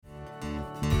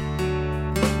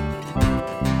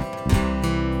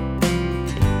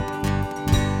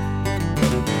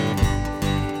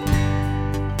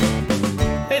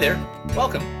there,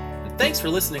 welcome, and thanks for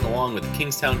listening along with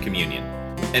Kingstowne Communion,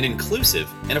 an inclusive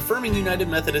and affirming United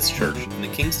Methodist Church in the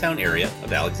Kingstowne area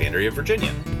of Alexandria,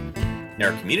 Virginia.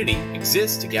 Our community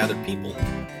exists to gather people,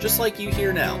 just like you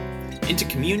here now, into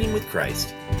communion with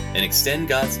Christ, and extend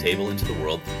God's table into the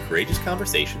world through courageous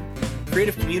conversation,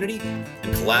 creative community,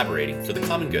 and collaborating for the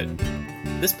common good.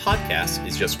 This podcast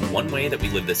is just one way that we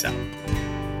live this out.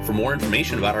 For more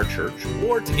information about our church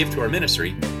or to give to our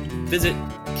ministry, visit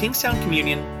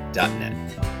kingstownecommunion.net.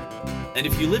 And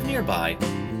if you live nearby,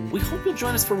 we hope you'll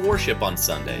join us for worship on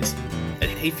Sundays at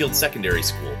Hayfield Secondary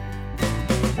School.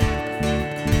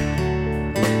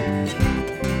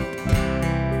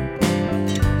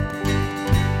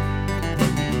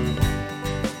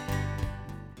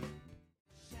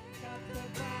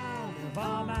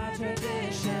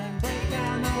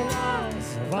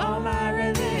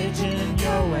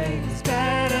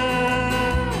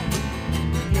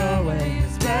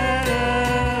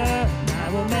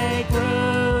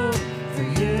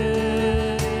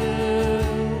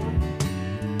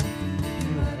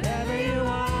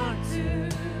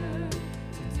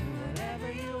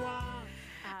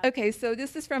 Okay, so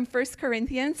this is from 1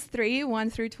 Corinthians 3, 1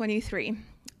 through 23.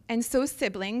 And so,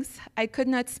 siblings, I could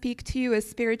not speak to you as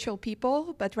spiritual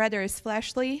people, but rather as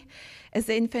fleshly, as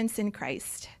infants in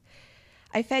Christ.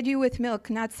 I fed you with milk,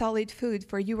 not solid food,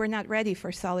 for you were not ready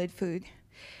for solid food.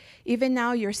 Even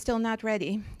now you're still not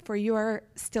ready, for you are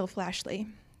still fleshly.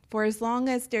 For as long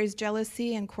as there's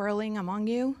jealousy and quarreling among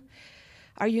you,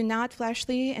 are you not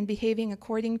fleshly and behaving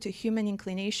according to human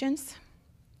inclinations?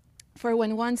 For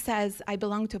when one says, I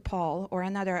belong to Paul, or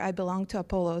another, I belong to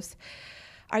Apollos,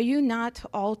 are you not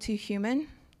all too human?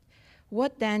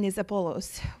 What then is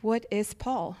Apollos? What is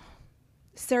Paul?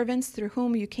 Servants through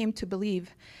whom you came to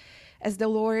believe, as the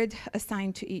Lord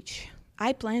assigned to each.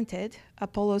 I planted,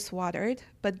 Apollos watered,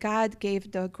 but God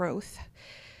gave the growth.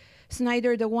 So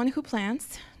neither the one who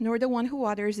plants nor the one who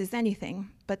waters is anything,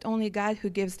 but only God who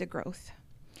gives the growth.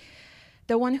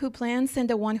 The one who plants and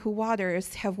the one who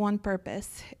waters have one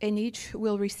purpose, and each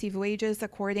will receive wages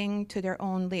according to their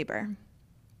own labor.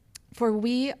 For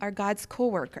we are God's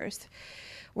co-workers,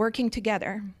 working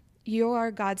together. You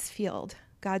are God's field,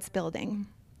 God's building.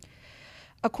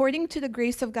 According to the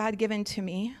grace of God given to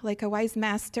me, like a wise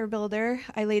master builder,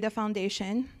 I laid a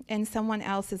foundation, and someone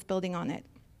else is building on it.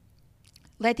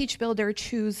 Let each builder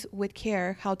choose with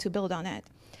care how to build on it.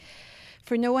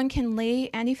 For no one can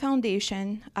lay any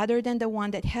foundation other than the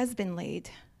one that has been laid.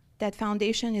 That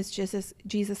foundation is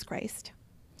Jesus Christ.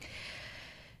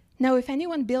 Now, if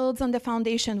anyone builds on the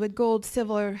foundation with gold,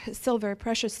 silver,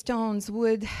 precious stones,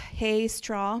 wood, hay,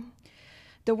 straw,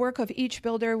 the work of each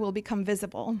builder will become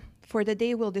visible, for the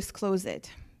day will disclose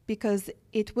it, because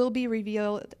it will be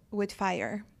revealed with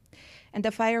fire, and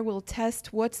the fire will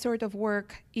test what sort of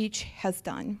work each has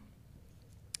done.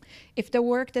 If the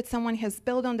work that someone has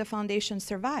built on the foundation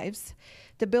survives,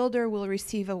 the builder will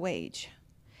receive a wage.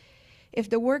 If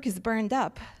the work is burned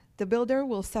up, the builder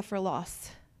will suffer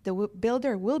loss. The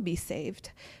builder will be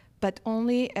saved, but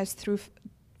only as through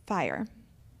fire.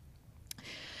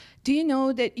 Do you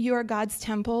know that you are God's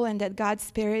temple and that God's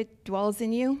Spirit dwells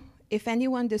in you? If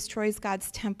anyone destroys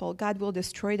God's temple, God will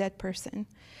destroy that person.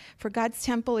 For God's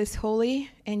temple is holy,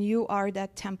 and you are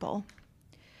that temple.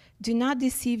 Do not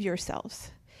deceive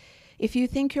yourselves. If you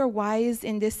think you're wise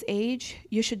in this age,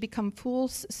 you should become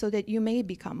fools so that you may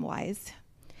become wise.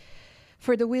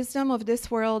 For the wisdom of this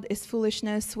world is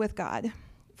foolishness with God.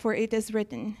 For it is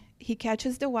written, He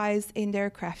catches the wise in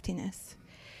their craftiness.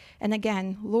 And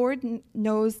again, Lord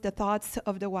knows the thoughts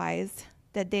of the wise,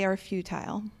 that they are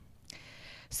futile.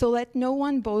 So let no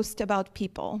one boast about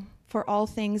people, for all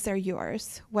things are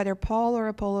yours, whether Paul or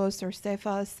Apollos or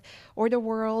Cephas, or the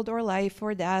world or life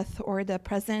or death, or the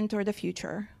present or the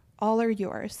future. All are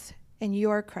yours, and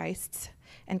you are Christ's,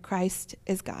 and Christ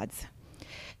is God's. The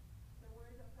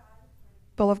word of God,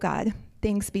 full of God.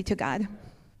 Thanks be to God.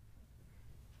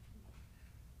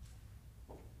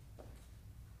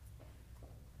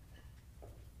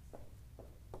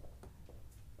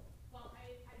 Well,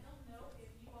 I don't know if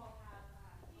you all have.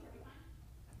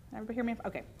 Everybody hear me?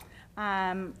 Okay.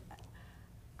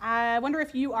 I wonder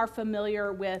if you are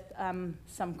familiar with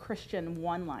some Christian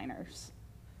one-liners.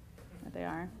 That they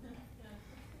are.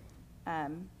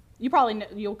 You probably know,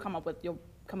 you'll come up with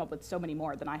so many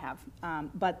more than I have.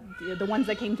 But the ones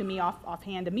that came to me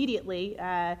offhand immediately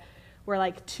were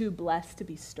like, too blessed to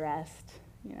be stressed,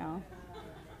 you know.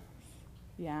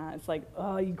 Yeah, it's like,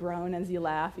 oh, you groan as you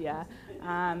laugh, yeah.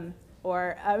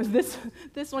 Or this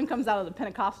one comes out of the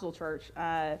Pentecostal church,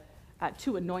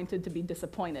 too anointed to be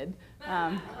disappointed.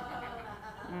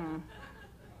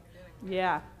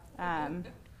 Yeah.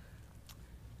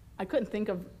 I couldn't think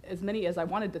of as many as I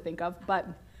wanted to think of, but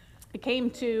it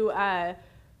came to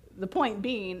the point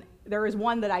being, there is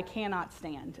one that I cannot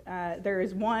stand. There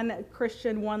is one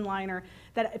Christian one-liner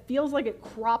that it feels like it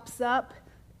crops up,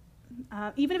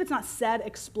 even if it's not said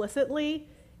explicitly,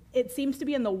 it seems to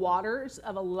be in the waters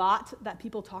of a lot that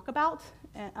people talk about.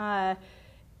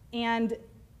 And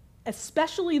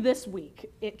especially this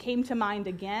week, it came to mind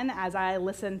again as I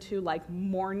listened to like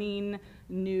morning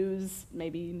news,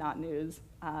 maybe not news,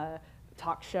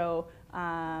 talk show,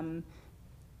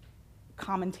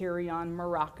 commentary on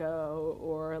Morocco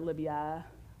or Libya,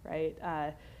 right?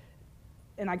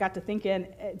 And I got to thinking,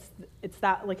 it's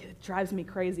that, like, it drives me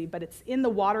crazy, but it's in the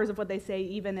waters of what they say,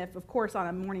 even if, of course, on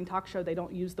a morning talk show they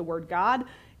don't use the word God.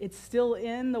 It's still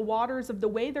in the waters of the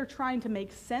way they're trying to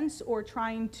make sense or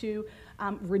trying to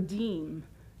redeem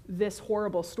this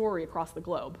horrible story across the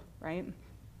globe, right?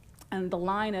 And the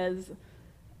line is,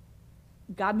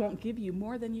 God won't give you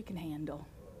more than you can handle.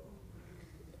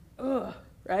 Ugh,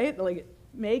 right? Like, it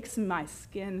makes my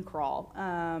skin crawl.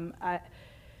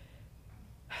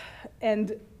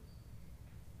 And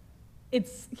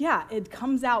it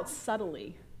comes out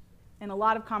subtly in a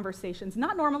lot of conversations,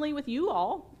 not normally with you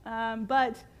all,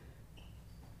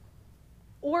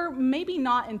 or maybe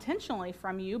not intentionally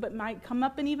from you, but might come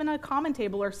up in even a common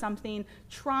table or something,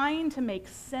 trying to make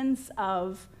sense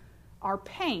of our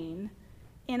pain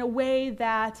in a way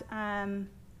that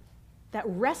that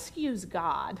rescues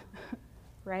God,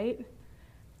 right?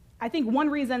 I think one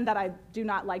reason that I do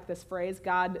not like this phrase,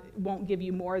 God won't give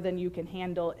you more than you can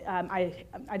handle, I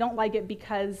don't like it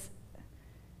because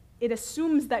it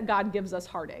assumes that God gives us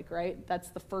heartache, right? That's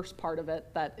the first part of it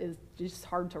that is just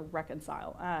hard to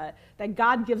reconcile. That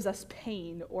God gives us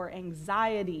pain or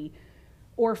anxiety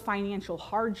or financial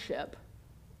hardship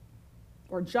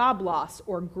or job loss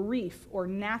or grief or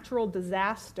natural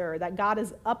disaster, that God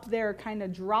is up there kind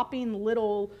of dropping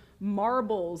little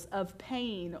marbles of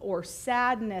pain or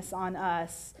sadness on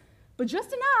us, but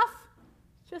just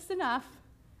enough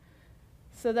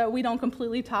so that we don't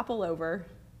completely topple over.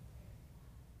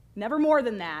 Never more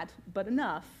than that, but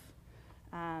enough.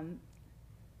 I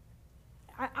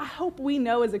hope we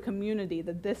know as a community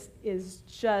that this is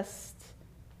just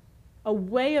a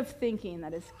way of thinking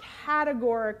that is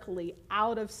categorically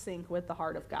out of sync with the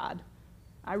heart of God.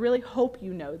 I really hope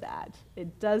you know that.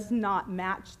 It does not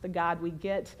match the God we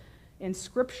get in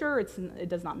Scripture. It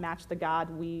does not match the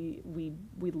God we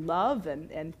love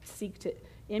and seek to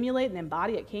emulate and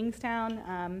embody at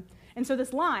Kingstowne. And so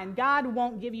this line, God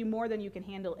won't give you more than you can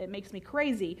handle, it makes me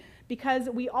crazy because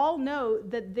we all know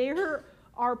that there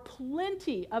are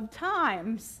plenty of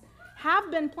times, have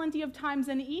been plenty of times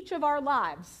in each of our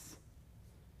lives,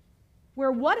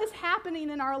 where what is happening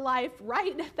in our life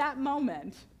right at that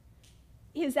moment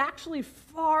is actually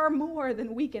far more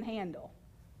than we can handle.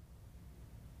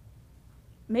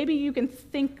 Maybe you can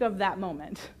think of that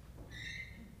moment.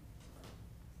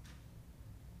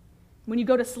 When you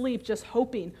go to sleep just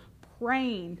hoping,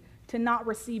 praying to not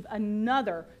receive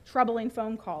another troubling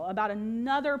phone call about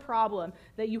another problem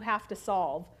that you have to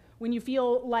solve. When you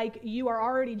feel like you are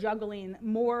already juggling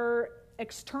more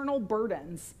external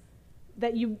burdens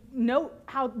that you know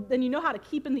how to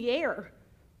keep in the air.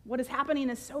 What is happening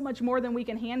is so much more than we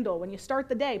can handle. When you start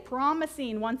the day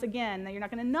promising once again that you're not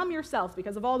going to numb yourself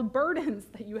because of all the burdens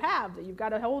that you have, that you've got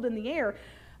to hold in the air,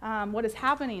 what is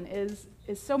happening is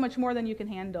so much more than you can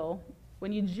handle.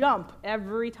 When you jump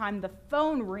every time the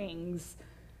phone rings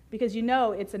because you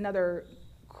know it's another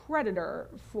creditor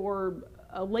for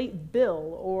a late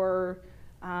bill or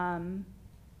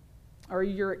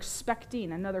you're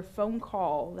expecting another phone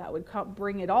call that would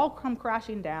bring it all come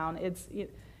crashing down. It's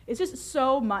just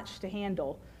so much to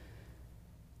handle.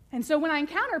 And so when I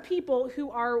encounter people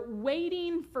who are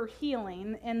waiting for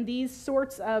healing in this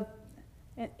sort of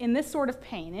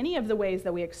pain, any of the ways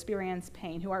that we experience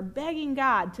pain, who are begging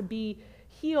God to be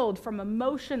healed from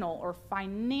emotional or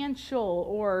financial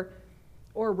or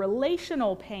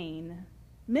relational pain,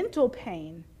 mental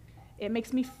pain, it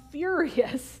makes me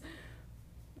furious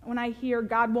when I hear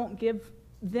God won't give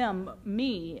them,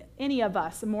 me, any of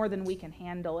us, more than we can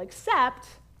handle, except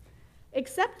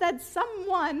that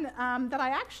someone that I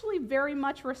actually very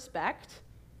much respect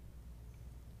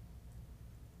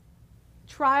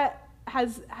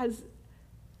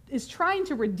is trying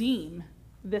to redeem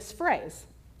this phrase.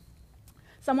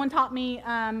 Someone taught me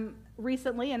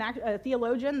recently, a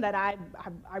theologian that I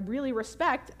really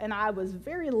respect, and I was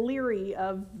very leery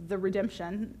of the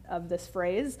redemption of this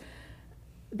phrase.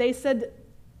 They said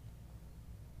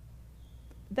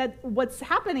that what's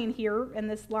happening here in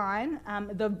this line,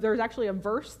 there's actually a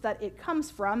verse that it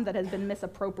comes from that has been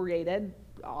misappropriated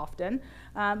often,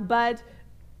 but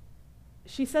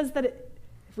she says that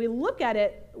if we look at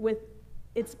it with,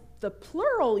 it's the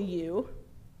plural you,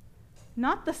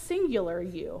 not the singular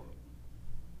you.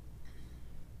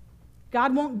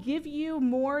 God won't give you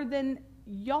more than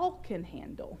y'all can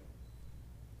handle.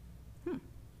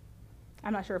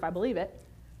 I'm not sure if I believe it,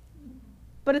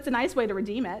 but it's a nice way to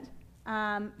redeem it.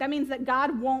 That means that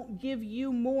God won't give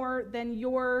you more than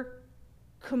your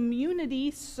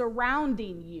community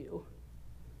surrounding you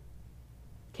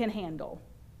can handle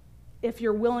if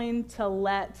you're willing to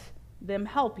let them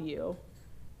help you.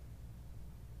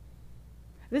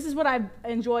 This is what I've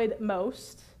enjoyed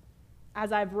most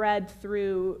as I've read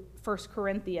through 1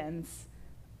 Corinthians.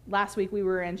 Last week we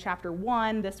were in chapter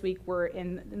 1. This week we're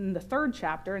in the 3rd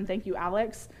chapter, and thank you,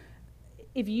 Alex.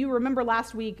 If you remember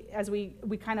last week, as we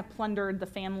kind of plundered the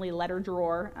family letter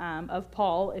drawer of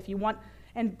Paul,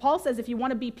 and Paul says if you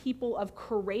want to be people of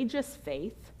courageous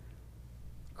faith,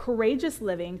 courageous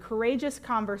living, courageous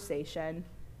conversation,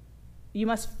 you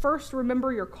must first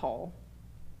remember your call.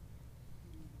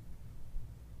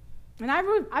 And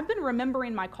I've been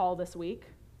remembering my call this week.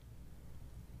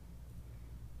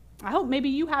 I hope maybe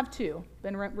you have too,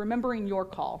 been remembering your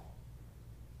call.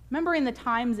 Remembering the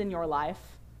times in your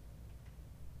life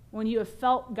when you have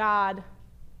felt God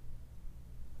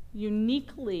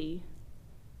uniquely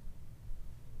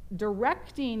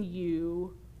directing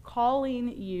you, calling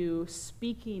you,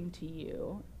 speaking to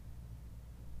you,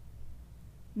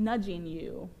 nudging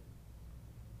you.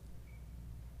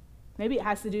 Maybe it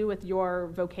has to do with your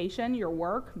vocation, your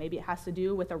work. Maybe it has to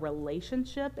do with a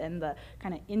relationship and the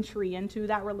kind of entry into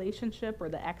that relationship or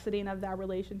the exiting of that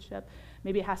relationship.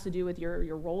 Maybe it has to do with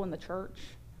your role in the church.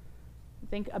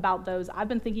 Think about those. I've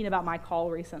been thinking about my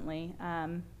call recently.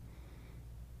 And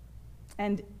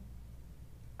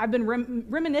I've been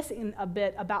reminiscing a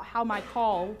bit about how my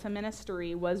call to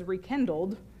ministry was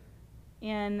rekindled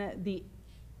in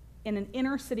an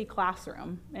inner city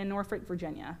classroom in Norfolk,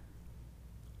 Virginia.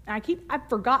 And I've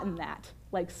forgotten that.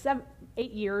 Like 7 to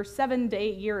 8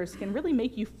 years can really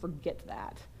make you forget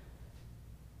that.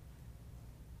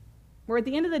 Where at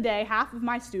the end of the day, half of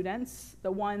my students,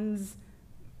 the ones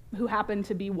who happen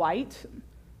to be white,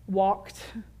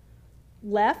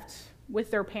 left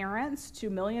with their parents to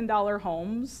 $1 million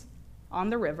homes on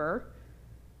the river,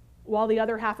 while the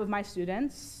other half of my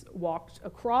students walked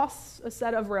across a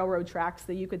set of railroad tracks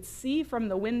that you could see from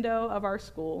the window of our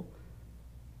school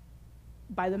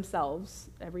by themselves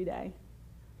every day.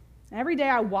 And every day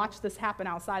I watched this happen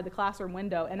outside the classroom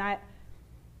window, and I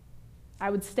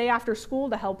would stay after school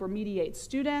to help remediate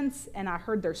students, and I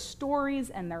heard their stories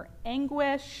and their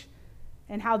anguish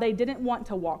and how they didn't want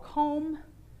to walk home.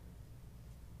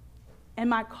 And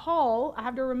my call, I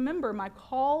have to remember, my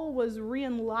call was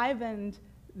re-enlivened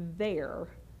there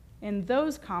in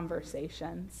those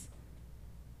conversations.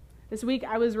 This week,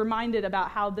 I was reminded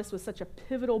about how this was such a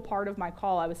pivotal part of my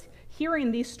call. I was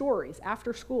hearing these stories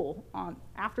after school, on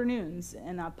afternoons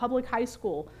in a public high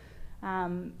school,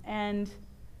 and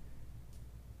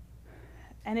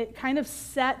it kind of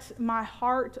set my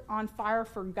heart on fire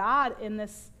for God in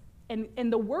this, in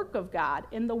the work of God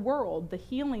in the world, the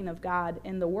healing of God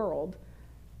in the world,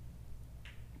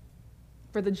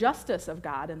 for the justice of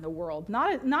God in the world.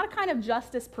 Not a kind of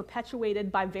justice perpetuated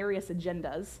by various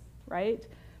agendas, right?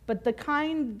 But the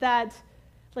kind that,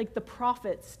 like, the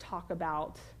prophets talk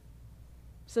about,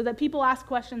 so that people ask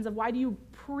questions of why do you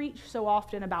preach so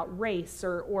often about race,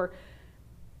 or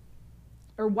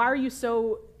why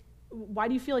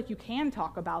do you feel like you can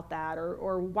talk about that,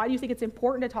 or why do you think it's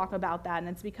important to talk about that? And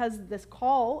it's because this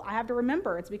call, I have to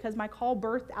remember, it's because my call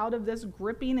birthed out of this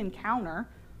gripping encounter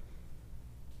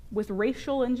with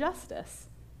racial injustice.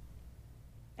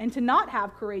 And to not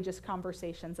have courageous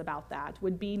conversations about that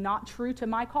would be not true to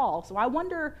my call. So I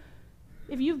wonder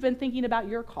if you've been thinking about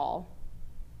your call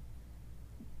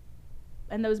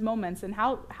and those moments and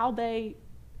how they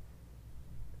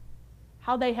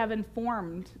have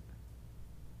informed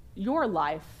your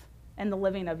life and the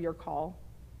living of your call.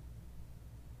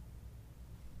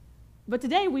 But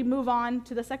today we move on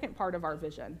to the second part of our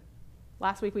vision.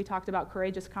 Last week we talked about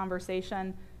courageous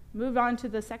conversation. Move on to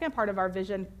the second part of our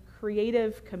vision,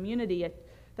 creative community.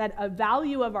 That a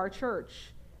value of our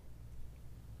church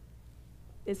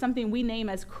is something we name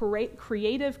as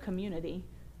creative community.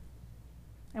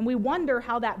 And we wonder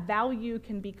how that value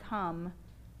can become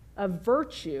a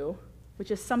virtue,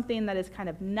 which is something that is kind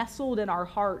of nestled in our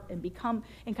heart and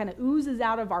kind of oozes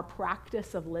out of our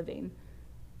practice of living.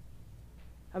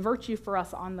 A virtue for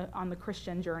us on the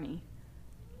Christian journey.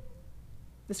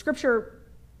 The scripture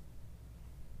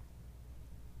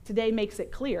today makes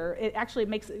it clear.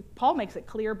 Paul makes it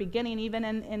clear beginning even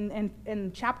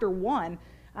in chapter 1.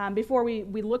 before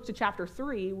we look to chapter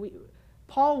 3,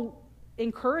 Paul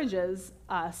encourages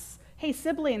us, hey,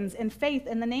 siblings in faith,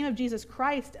 in the name of Jesus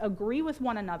Christ, agree with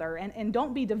one another and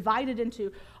don't be divided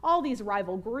into all these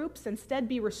rival groups. Instead,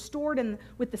 be restored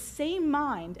with the same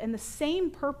mind and the same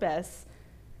purpose.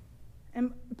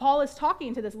 And Paul is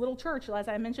talking to this little church, as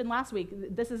I mentioned last week.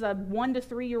 This is a 1 to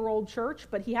 3 year old church,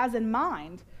 but he has in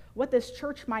mind what this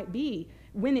church might be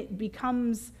when it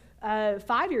becomes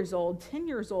 5 years old, 10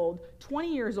 years old,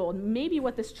 20 years old, maybe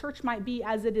what this church might be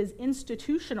as it is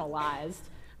institutionalized.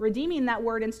 Redeeming that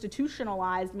word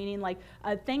institutionalized, meaning like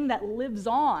a thing that lives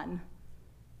on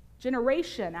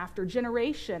generation after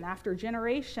generation after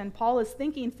generation. Paul is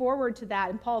thinking forward to that,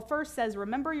 and Paul first says,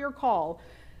 remember your call.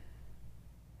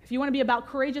 If you want to be about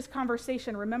courageous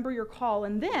conversation, remember your call.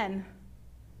 And then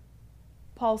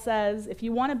Paul says, if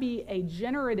you want to be a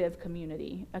generative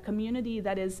community, a community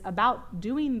that is about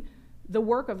doing the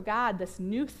work of God, this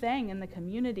new thing in the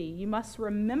community, you must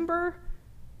remember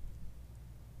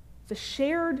the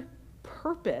shared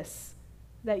purpose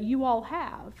that you all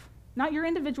have. Not your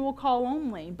individual call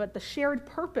only, but the shared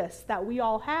purpose that we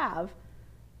all have.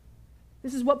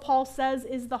 This is what Paul says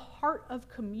is the heart of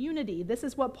community. This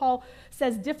is what Paul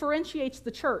says differentiates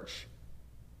the church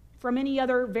from any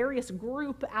other various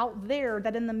group out there,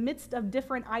 that in the midst of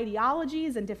different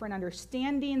ideologies and different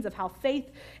understandings of how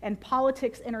faith and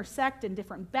politics intersect in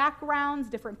different backgrounds,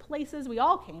 different places we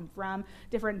all came from,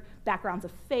 different backgrounds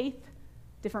of faith,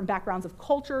 different backgrounds of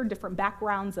culture, different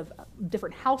backgrounds of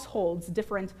different households,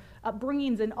 different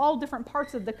upbringings in all different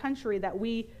parts of the country, that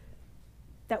we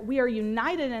are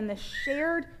united in the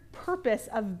shared purpose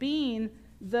of being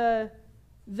the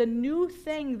new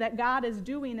thing that God is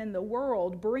doing in the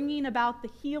world, bringing about the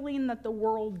healing that the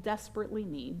world desperately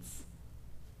needs.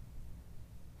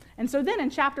 And so then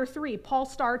in chapter 3, Paul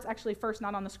starts, actually first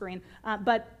not on the screen,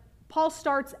 but Paul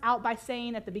starts out by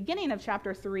saying at the beginning of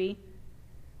chapter 3,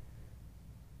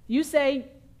 you say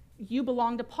you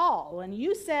belong to Paul, and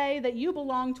you say that you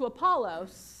belong to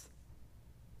Apollos,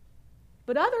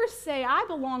 but others say, I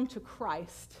belong to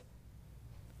Christ.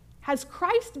 Has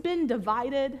Christ been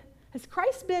divided? Has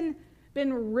Christ been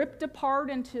ripped apart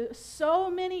into so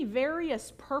many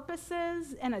various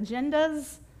purposes and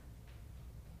agendas?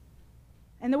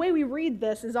 And the way we read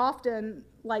this is often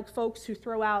like folks who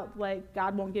throw out, like,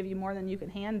 God won't give you more than you can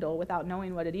handle without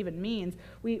knowing what it even means.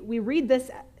 We read this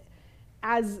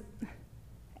as,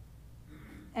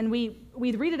 and we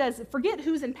read it as, forget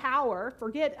who's in power,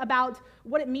 forget about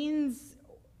what it means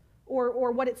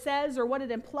or what it says or what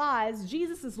it implies.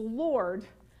 Jesus is Lord.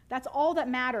 That's all that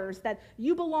matters, that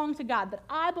you belong to God, that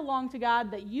I belong to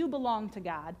God, that you belong to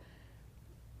God.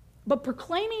 But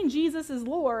proclaiming Jesus as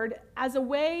Lord as a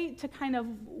way to kind of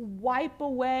wipe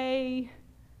away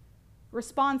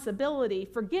responsibility,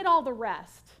 forget all the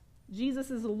rest.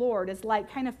 Jesus is Lord is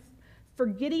like kind of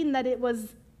forgetting that it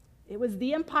was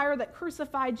the empire that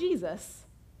crucified Jesus.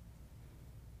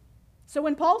 So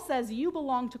when Paul says you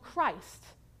belong to Christ,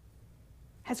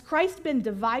 has Christ been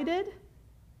divided?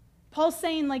 Paul's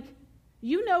saying, like,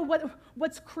 you know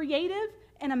what's creative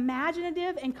and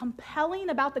imaginative and compelling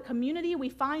about the community we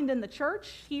find in the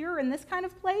church here in this kind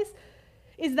of place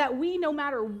is that we, no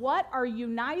matter what, are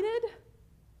united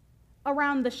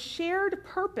around the shared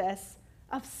purpose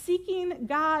of seeking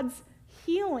God's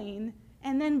healing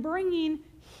and then bringing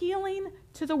healing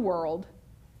to the world.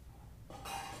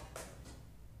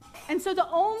 And so the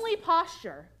only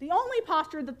posture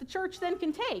that the church then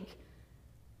can take,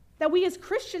 that we as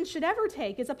Christians should ever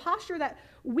take, is a posture that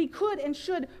we could and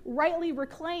should rightly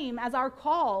reclaim as our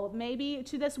call, maybe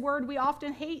to this word we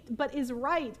often hate but is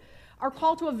right, our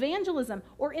call to evangelism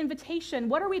or invitation.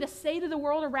 What are we to say to the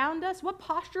world around us? What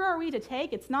posture are we to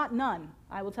take? It's not none,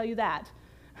 I will tell you that.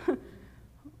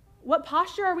 What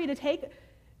posture are we to take?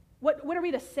 What are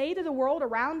we to say to the world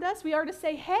around us? We are to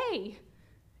say, hey,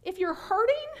 if you're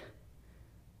hurting,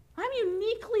 I'm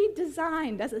uniquely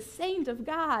designed as a saint of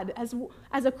God,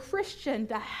 as a Christian,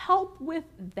 to help with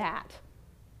that.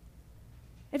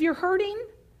 If you're hurting,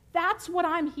 that's what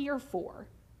I'm here for.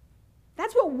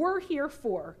 That's what we're here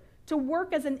for, to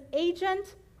work as an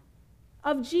agent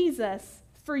of Jesus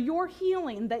for your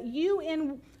healing, that you,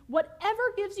 in whatever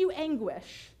gives you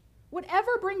anguish,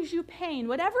 whatever brings you pain,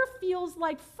 whatever feels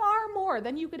like far more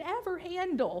than you could ever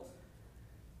handle,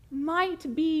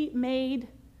 might be made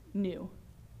new.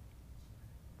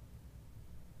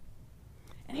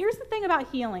 And here's the thing about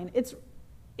healing. It's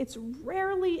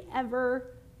rarely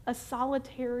ever a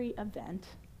solitary event.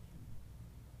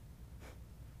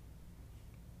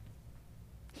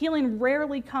 Healing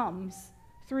rarely comes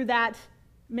through that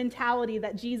mentality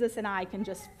that Jesus and I can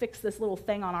just fix this little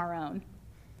thing on our own.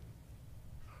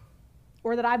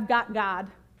 or that I've got God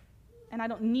and I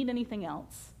don't need anything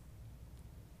else.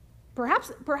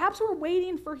 Perhaps we're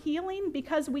waiting for healing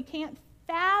because we can't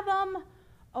fathom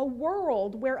a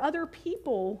world where other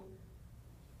people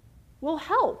will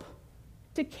help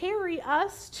to carry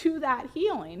us to that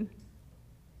healing.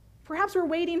 Perhaps we're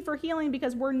waiting for healing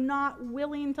because we're not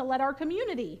willing to let our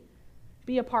community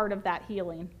be a part of that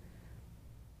healing.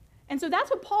 And so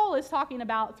that's what Paul is talking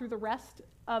about through the rest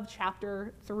of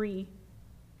chapter 3.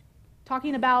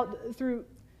 Talking about through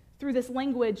this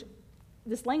language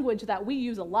that we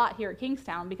use a lot here at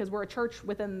Kingstowne, because we're a church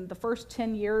within the first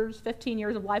 10 years, 15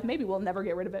 years of life. Maybe we'll never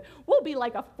get rid of it. We'll be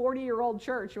like a 40-year-old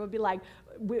church. We'll be like,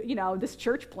 this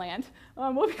church plant.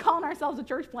 We'll be calling ourselves a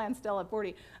church plant still at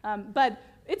 40. But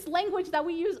it's language that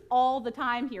we use all the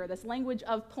time here, this language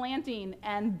of planting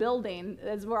and building.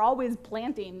 As we're always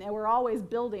planting, and we're always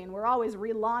building, we're always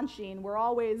relaunching, we're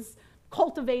always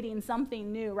cultivating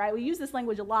something new, right? We use this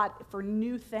language a lot for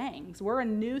new things. We're a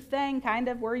new thing, kind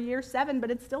of. We're year 7, but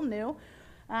it's still new.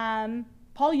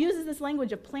 Paul uses this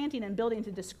language of planting and building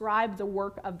to describe the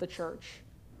work of the church.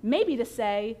 Maybe to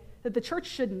say that the church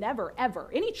should never,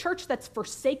 ever, any church that's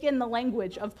forsaken the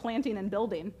language of planting and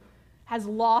building has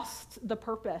lost the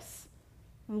purpose,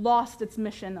 lost its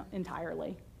mission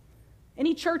entirely.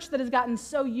 Any church that has gotten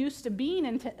so used to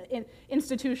being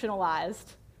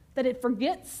institutionalized that it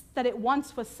forgets that it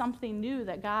once was something new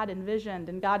that God envisioned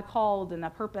and God called, and a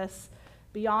purpose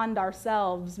beyond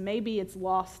ourselves, maybe it's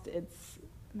lost its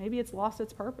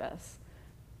purpose.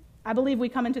 I believe we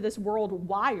come into this world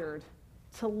wired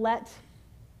to let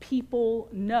people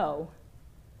know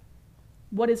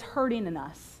what is hurting in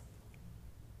us,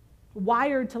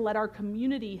 wired to let our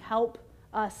community help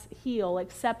us heal,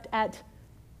 except at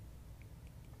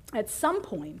some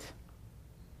point,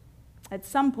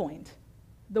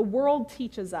 the world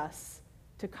teaches us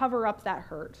to cover up that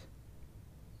hurt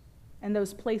and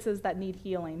those places that need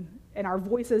healing. And our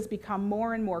voices become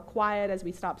more and more quiet as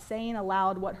we stop saying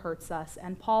aloud what hurts us.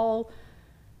 And Paul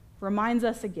reminds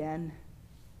us again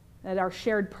that our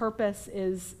shared purpose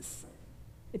is,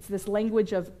 it's this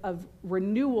language of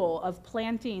renewal, of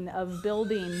planting, of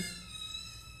building,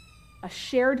 a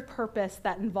shared purpose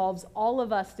that involves all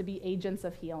of us to be agents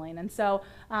of healing. And so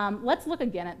let's look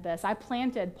again at this. I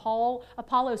planted,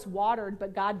 Apollos watered,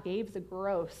 but God gave the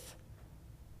growth.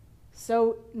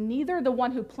 So neither the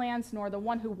one who plants nor the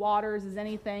one who waters is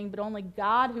anything, but only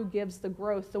God who gives the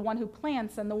growth. The one who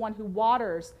plants and the one who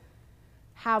waters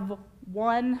have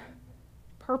one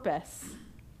purpose: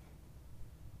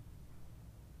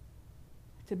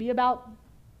 to be about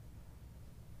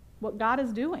what God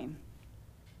is doing.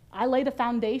 I laid a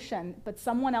foundation, but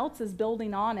someone else is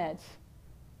building on it.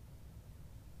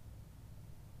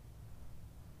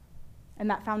 And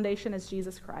that foundation is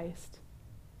Jesus Christ.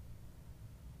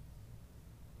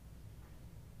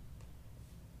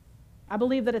 I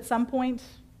believe that at some point,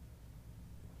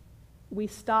 we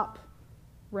stop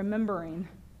remembering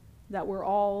that we're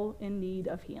all in need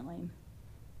of healing.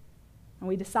 And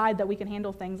we decide that we can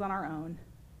handle things on our own.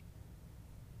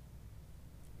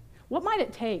 What might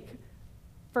it take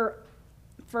for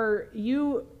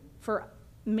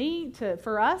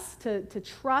us to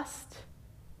trust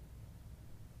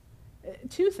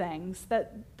two things: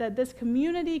 that this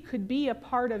community could be a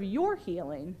part of your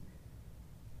healing,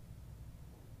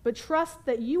 but trust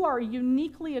that you are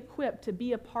uniquely equipped to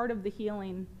be a part of the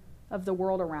healing of the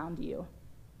world around you.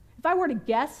 If I were to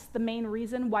guess the main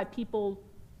reason why people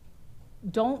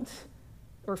don't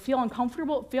or feel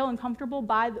uncomfortable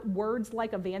by words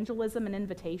like evangelism and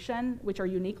invitation, which are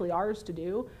uniquely ours to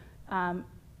do,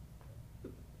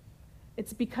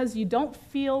 it's because you don't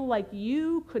feel like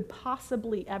you could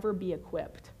possibly ever be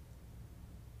equipped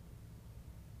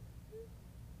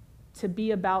to be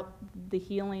about the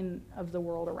healing of the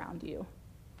world around you.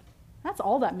 That's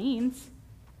all that means.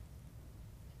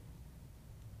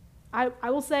 I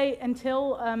will say,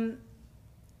 until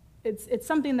it's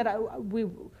something that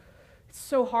it's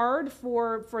so hard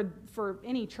for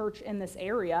any church in this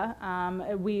area.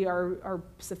 We are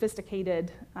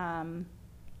sophisticated, kind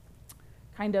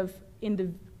of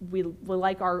we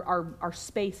like our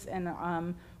space, and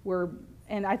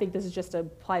and I think this is just a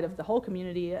plight of the whole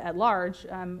community at large.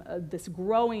 This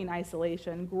growing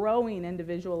isolation, growing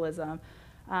individualism,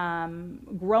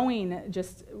 growing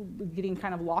just getting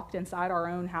kind of locked inside our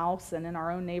own house and in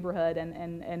our own neighborhood,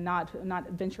 and not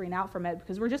venturing out from it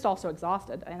because we're just all so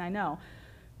exhausted, and I know.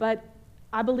 But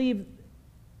I believe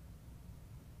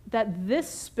that this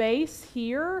space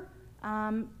here,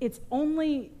 it's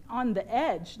only on the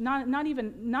edge, not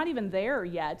even there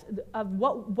yet, of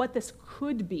what this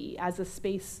could be as a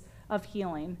space of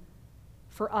healing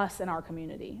for us and our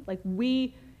community. Like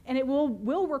And it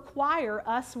will require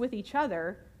us with each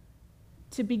other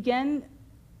to begin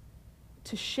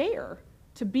to share,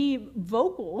 to be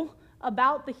vocal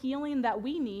about the healing that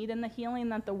we need and the healing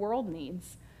that the world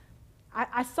needs.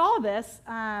 I saw this,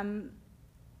 I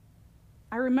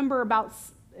remember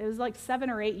it was like 7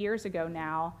 or 8 years ago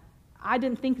now. I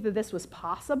didn't think that this was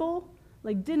possible,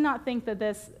 did not think that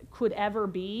this could ever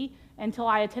be until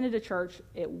I attended a church.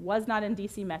 It was not in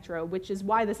DC Metro, which is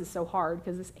why this is so hard,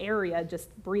 because this area just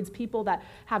breeds people that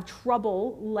have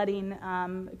trouble letting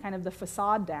kind of the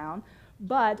facade down.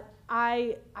 But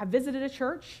I visited a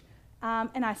church,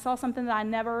 and I saw something that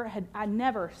I'd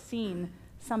never seen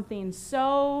something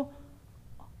so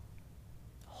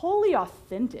wholly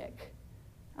authentic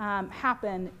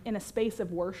happen in a space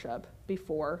of worship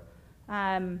before.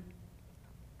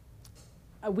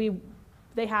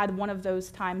 They had one of those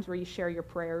times where you share your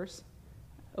prayers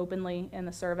openly in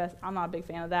the service. I'm not a big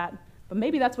fan of that, but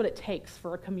maybe that's what it takes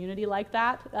for a community like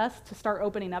that, us to start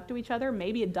opening up to each other.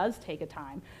 Maybe it does take a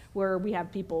time where we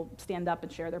have people stand up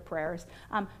and share their prayers.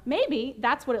 Maybe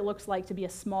that's what it looks like to be a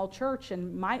small church,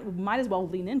 and might as well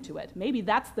lean into it. Maybe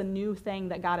that's the new thing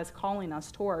that God is calling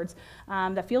us towards.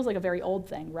 That feels like a very old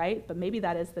thing, right? But maybe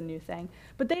that is the new thing.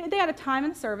 But they had a time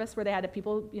in the service where they had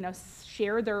people,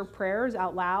 share their prayers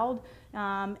out loud,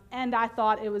 and I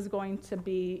thought it was going to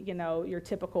be, your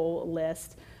typical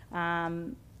list.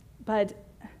 But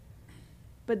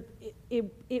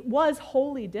it was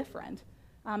wholly different.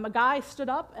 A guy stood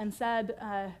up and said,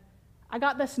 I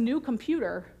got this new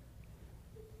computer,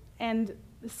 and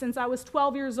since I was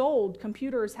 12 years old,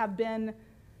 computers have been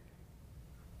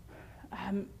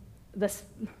the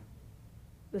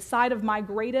side of my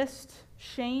greatest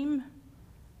shame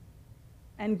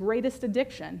and greatest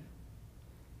addiction.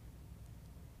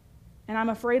 And I'm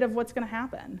afraid of what's going to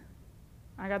happen.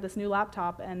 I got this new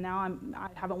laptop, and now I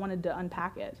haven't wanted to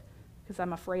unpack it because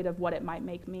I'm afraid of what it might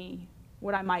make me,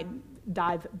 what I might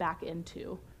dive back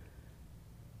into.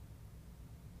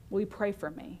 Will you pray for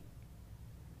me?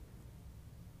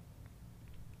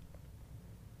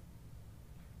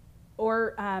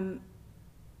 Or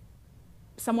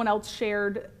someone else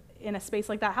shared in a space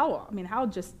like that, how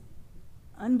just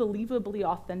unbelievably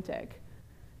authentic.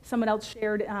 Someone else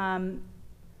shared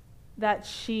that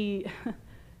she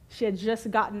had just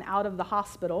gotten out of the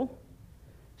hospital.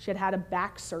 She had had a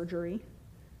back surgery,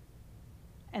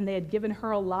 and they had given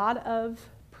her a lot of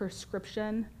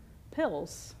prescription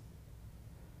pills.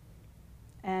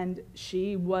 And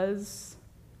she was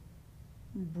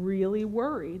really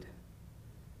worried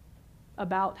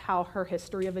about how her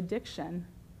history of addiction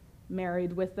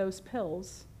married with those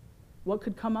pills. What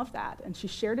could come of that? And she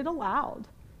shared it aloud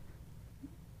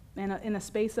in a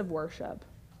space of worship.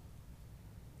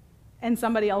 And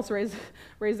somebody else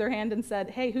raised their hand and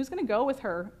said, hey, who's going to go with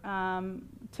her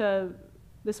to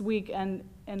this week and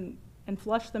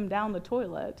flush them down the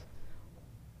toilet?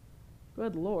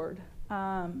 Good Lord.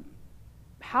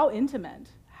 How intimate,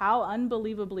 how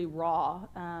unbelievably raw.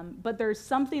 But there's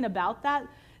something about that.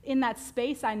 In that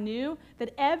space, I knew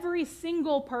that every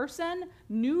single person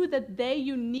knew that they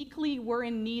uniquely were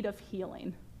in need of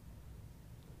healing.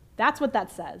 That's what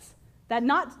that says. That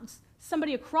not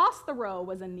somebody across the row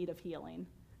was in need of healing,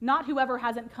 not whoever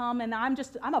hasn't come, and I'm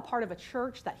a part of a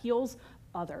church that heals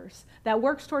others, that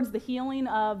works towards the healing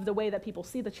of the way that people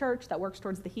see the church, that works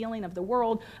towards the healing of the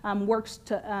world, works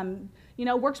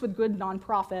with good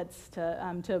nonprofits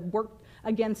to work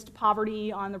against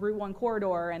poverty on the Route 1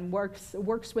 corridor, and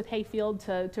works with Hayfield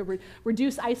to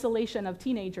reduce isolation of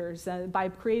teenagers by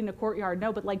creating a courtyard.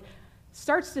 No, but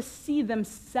starts to see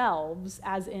themselves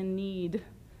as in need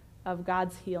of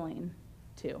God's healing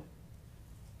too.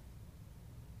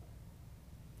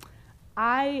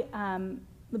 I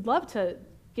would love to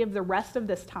give the rest of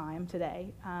this time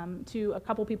today to a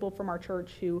couple people from our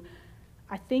church who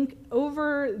I think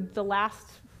over the last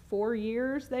 4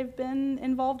 years they've been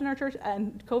involved in our church.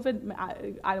 And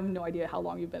COVID, I have no idea how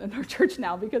long you've been in our church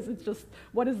now, because it's just,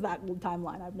 what is that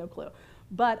timeline? I have no clue.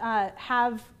 But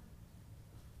have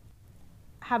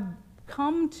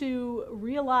come to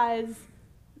realize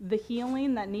the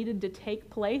healing that needed to take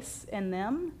place in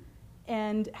them,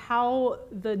 and how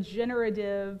the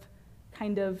generative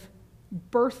kind of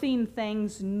birthing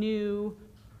things new,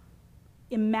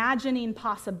 imagining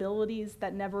possibilities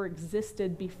that never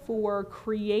existed before,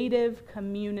 creative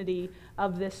community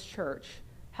of this church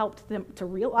helped them to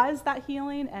realize that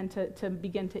healing and to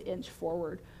begin to inch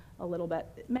forward a little bit.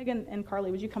 Megan and Carly,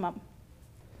 would you come up?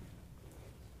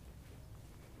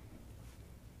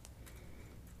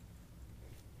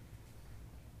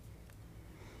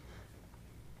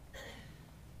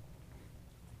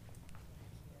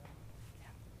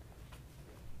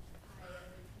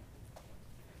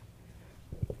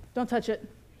 Don't touch it.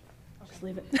 Just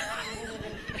leave it.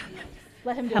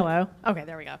 Let him do Hello. Okay,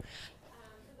 there we go. For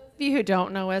those of you who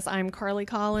don't know us, I'm Carly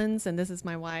Collins, and this is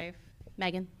my wife,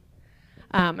 Meghan.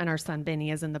 And our son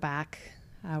Benny is in the back.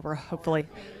 We're hopefully,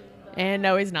 and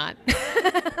no, he's not.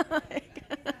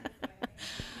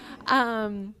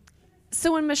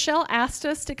 So when Michelle asked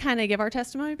us to kind of give our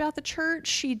testimony about the church,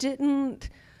 she didn't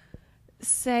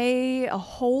say a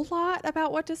whole lot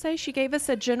about what to say. She gave us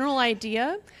a general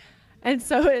idea, and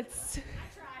so it's.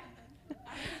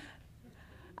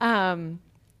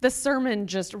 The sermon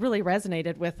just really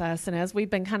resonated with us, and as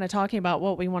we've been kind of talking about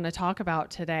what we want to talk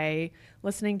about today,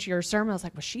 listening to your sermon, I was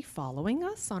like, was she following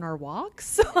us on our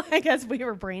walks? Like, as we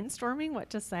were brainstorming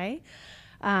what to say.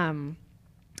 And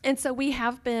so we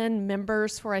have been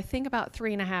members for, I think, about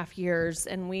 3.5 years,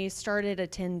 and we started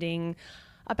attending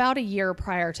about a year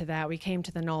prior to that. We came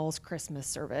to the Knowles Christmas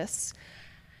service.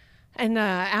 And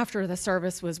after the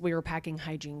service we were packing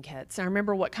hygiene kits. And I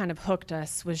remember what kind of hooked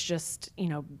us was just,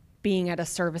 being at a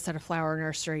service at a flower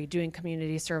nursery, doing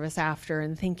community service after,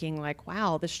 and thinking like,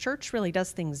 wow, this church really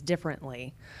does things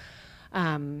differently.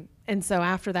 And so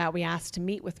after that, we asked to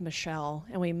meet with Michelle,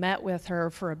 and we met with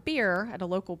her for a beer at a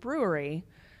local brewery.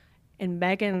 And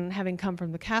Meghan, having come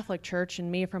from the Catholic Church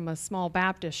and me from a small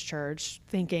Baptist church,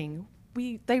 thinking,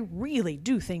 they really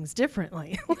do things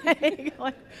differently.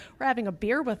 like we're having a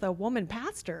beer with a woman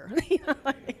pastor.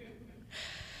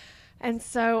 And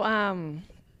so,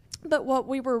 but what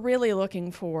we were really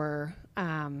looking for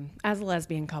as a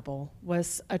lesbian couple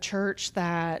was a church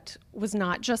that was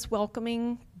not just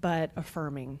welcoming, but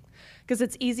affirming. Because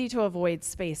it's easy to avoid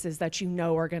spaces that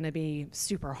are going to be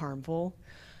super harmful.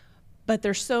 But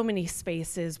there's so many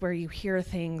spaces where you hear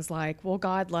things like, well,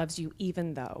 God loves you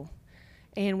even though.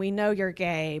 And we know you're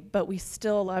gay, but we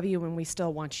still love you and we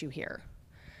still want you here.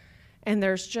 And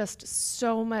there's just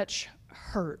so much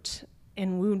hurt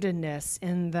and woundedness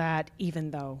in that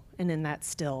even though, and in that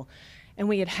still. And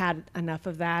we had enough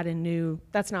of that and knew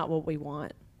that's not what we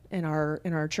want in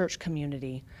our church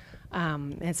community.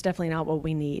 It's definitely not what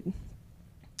we need.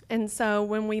 And so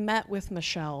when we met with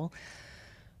Michelle,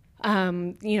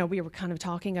 we were kind of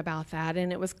talking about that,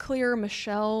 and it was clear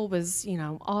Michelle was,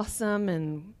 awesome,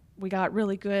 and we got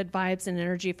really good vibes and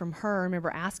energy from her. I remember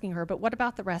asking her, but what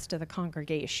about the rest of the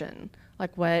congregation?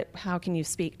 Like, how can you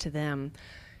speak to them?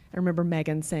 I remember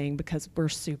Meghan saying, because we're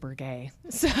super gay.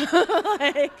 So,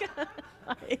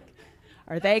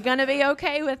 are they going to be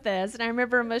okay with this? And I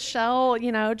remember Michelle,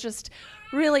 just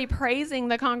really praising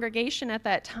the congregation at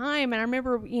that time. And I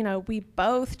remember, we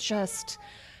both just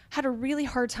had a really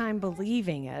hard time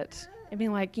believing it. I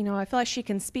mean, I feel like she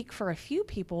can speak for a few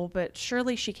people, but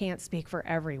surely she can't speak for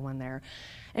everyone there.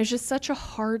 And it's just such a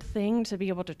hard thing to be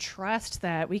able to trust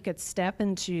that we could step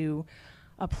into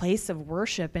a place of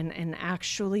worship and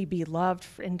actually be loved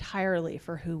entirely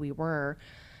for who we were.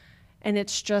 And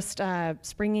it's just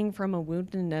springing from a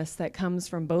woundedness that comes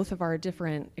from both of our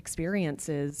different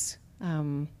experiences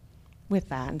with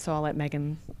that. And so I'll let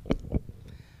Meghan.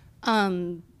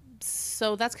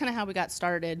 So that's kind of how we got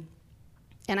started.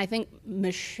 And I think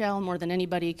Michelle, more than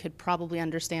anybody, could probably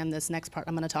understand this next part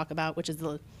I'm going to talk about, which is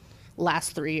the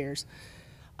last 3 years.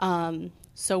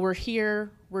 So we're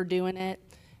here, we're doing it.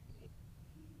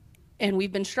 And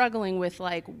we've been struggling with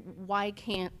why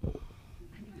can't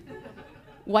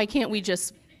we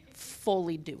just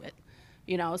fully do it?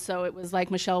 So it was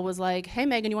like Michelle was like, hey,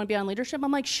 Meghan, you want to be on leadership?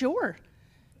 I'm like, sure.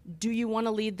 Do you want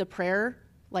to lead the prayer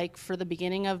for the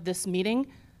beginning of this meeting?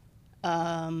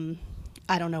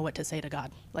 I don't know what to say to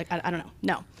God. I don't know.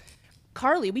 No.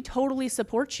 Carly, we totally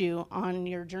support you on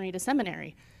your journey to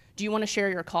seminary. Do you want to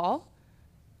share your call?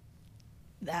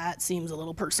 That seems a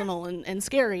little personal and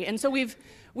scary. And so we've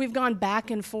gone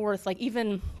back and forth,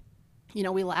 even,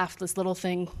 we laughed this little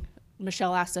thing.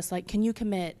 Michelle asked us, can you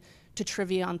commit to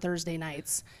trivia on Thursday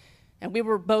nights? And we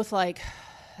were both like,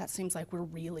 that seems like we're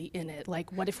really in it.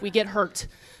 What if we get hurt,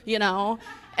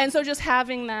 And so just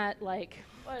having that, Well,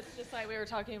 it's just like we were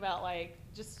talking about,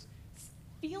 just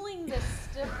feeling this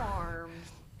stiff arm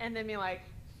and then being like,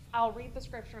 I'll read the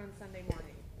scripture on Sunday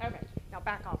morning. Okay, now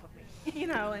back off of me.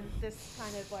 And this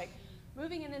kind of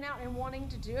moving in and out and wanting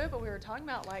to do it, but we were talking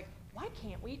about why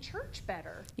can't we church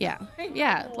better? Yeah,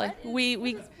 yeah.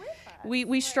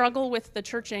 We struggle with the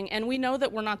churching, and we know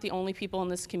that we're not the only people in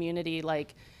this community.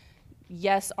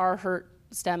 Yes, our hurt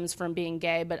stems from being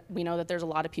gay, but we know that there's a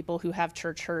lot of people who have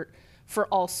church hurt for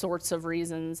all sorts of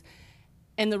reasons.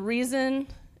 And the reason,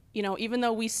 even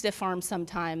though we stiff arm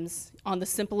sometimes on the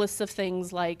simplest of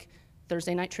things like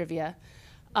Thursday night trivia,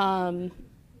 the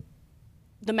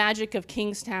magic of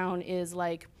Kingstowne is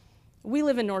we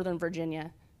live in Northern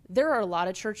Virginia. There are a lot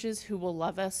of churches who will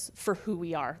love us for who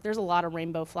we are. There's a lot of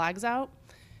rainbow flags out.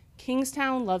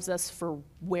 Kingstowne loves us for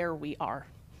where we are,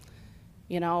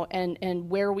 and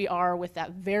where we are with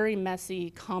that very messy,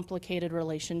 complicated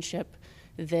relationship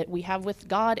that we have with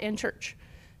God and church,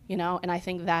 and I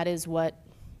think that is what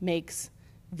makes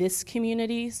this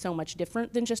community so much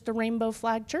different than just a rainbow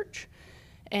flag church,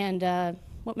 and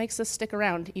what makes us stick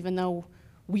around, even though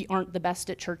we aren't the best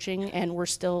at churching and we're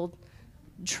still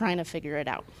trying to figure it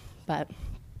out. But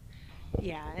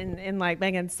yeah, and like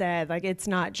Megan said, like it's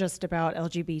not just about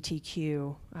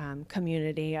LGBTQ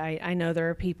community. I know there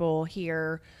are people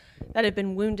here that have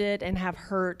been wounded and have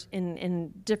hurt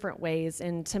in different ways,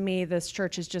 and to me this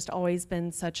church has just always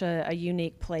been such a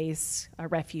unique place, a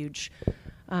refuge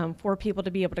for people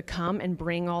to be able to come and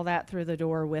bring all that through the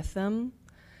door with them,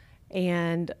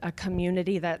 and a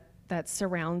community that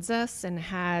surrounds us and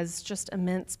has just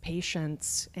immense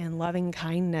patience and loving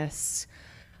kindness,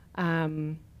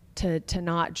 to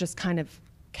not just kind of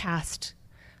cast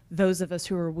those of us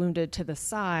who are wounded to the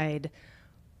side,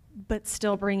 but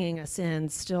still bringing us in,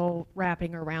 still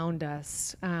wrapping around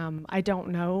us. I don't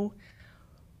know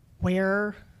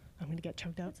where, I'm going to get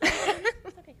choked up.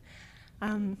 Okay.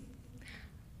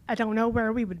 I don't know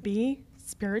where we would be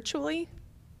spiritually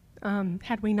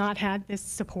had we not had this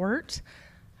support.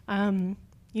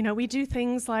 We do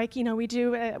things like,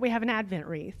 we have an Advent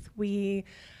wreath. We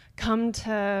come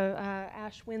to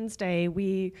Ash Wednesday.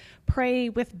 We pray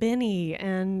with Benny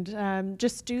and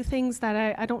just do things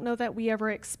that I don't know that we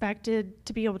ever expected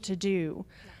to be able to do.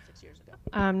 Not 6 years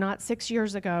ago. Not 6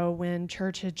 years ago when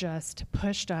church had just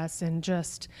pushed us and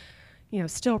just,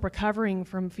 still recovering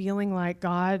from feeling like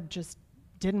God just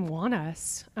didn't want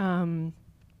us. And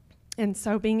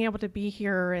so being able to be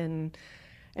here and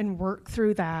work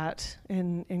through that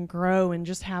and grow and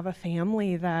just have a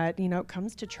family that,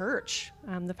 comes to church.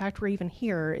 The fact we're even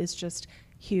here is just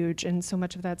huge, and so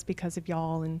much of that's because of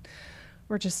y'all, and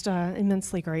we're just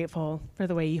immensely grateful for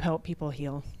the way you help people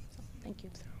heal. So, thank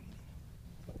you.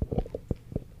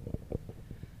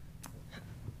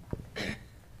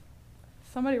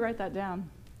 Somebody write that down.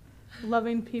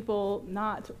 Loving people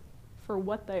not for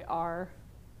what they are,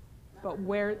 but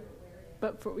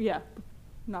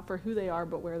not for who they are,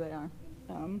 but where they are.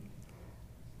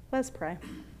 Let's pray.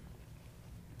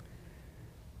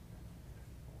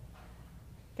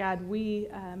 God, we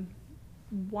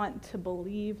want to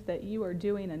believe that you are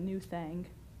doing a new thing.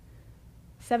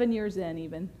 7 years in,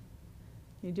 even.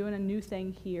 You're doing a new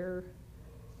thing here.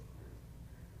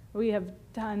 We have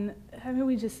done,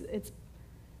 it's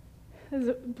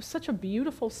such a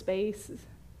beautiful space.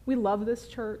 We love this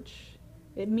church.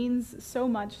 It means so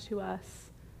much to us.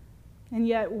 And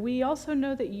yet we also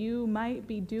know that you might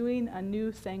be doing a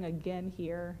new thing again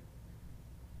here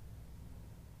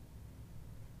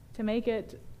to make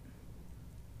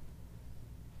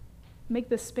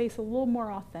this space a little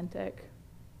more authentic,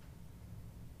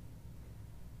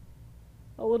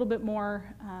 a little bit more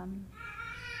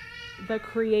the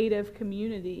creative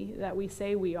community that we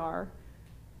say we are,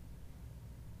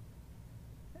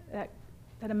 that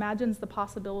imagines the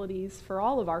possibilities for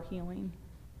all of our healing,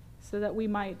 so that we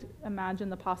might imagine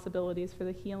the possibilities for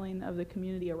the healing of the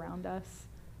community around us.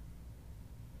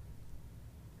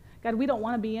 God, we don't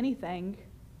want to be anything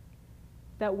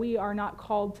that we are not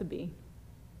called to be.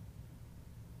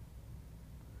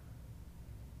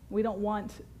 We don't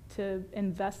want to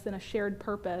invest in a shared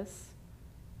purpose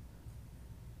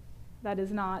that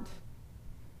is not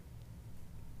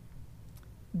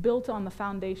built on the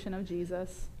foundation of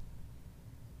Jesus.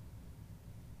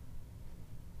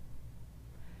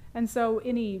 And so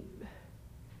any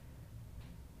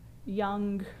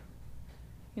young,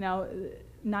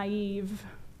 naive,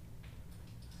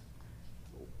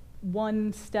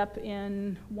 one step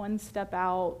in, one step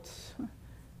out,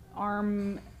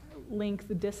 arm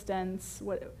length distance,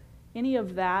 any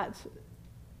of that,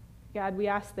 God, we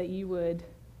ask that you would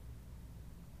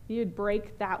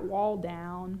break that wall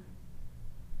down,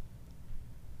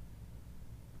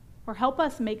 or help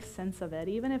us make sense of it,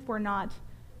 even if we're not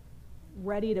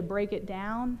ready to break it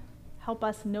down. Help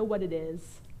us know what it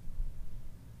is.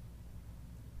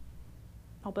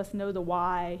 Help us know the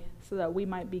why, so that we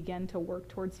might begin to work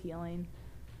towards healing,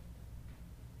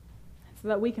 so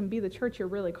that we can be the church you're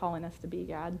really calling us to be,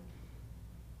 God.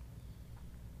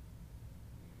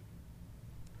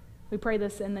 We pray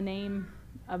this in the name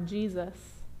of Jesus,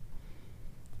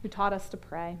 who taught us to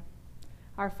pray.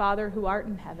 Our Father who art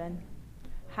in heaven,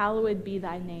 hallowed be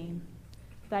thy name.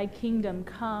 Thy kingdom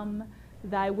come,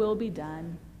 thy will be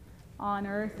done, on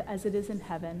earth as it is in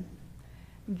heaven.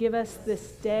 Give us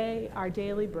this day our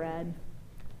daily bread,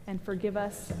 and forgive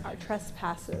us our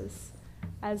trespasses,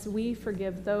 as we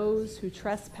forgive those who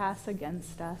trespass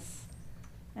against us.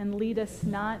 And lead us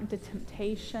not into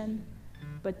temptation,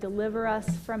 but deliver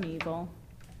us from evil.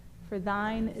 For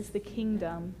thine is the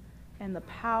kingdom and the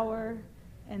power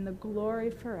and the glory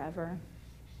forever.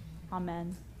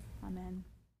 Amen. Amen.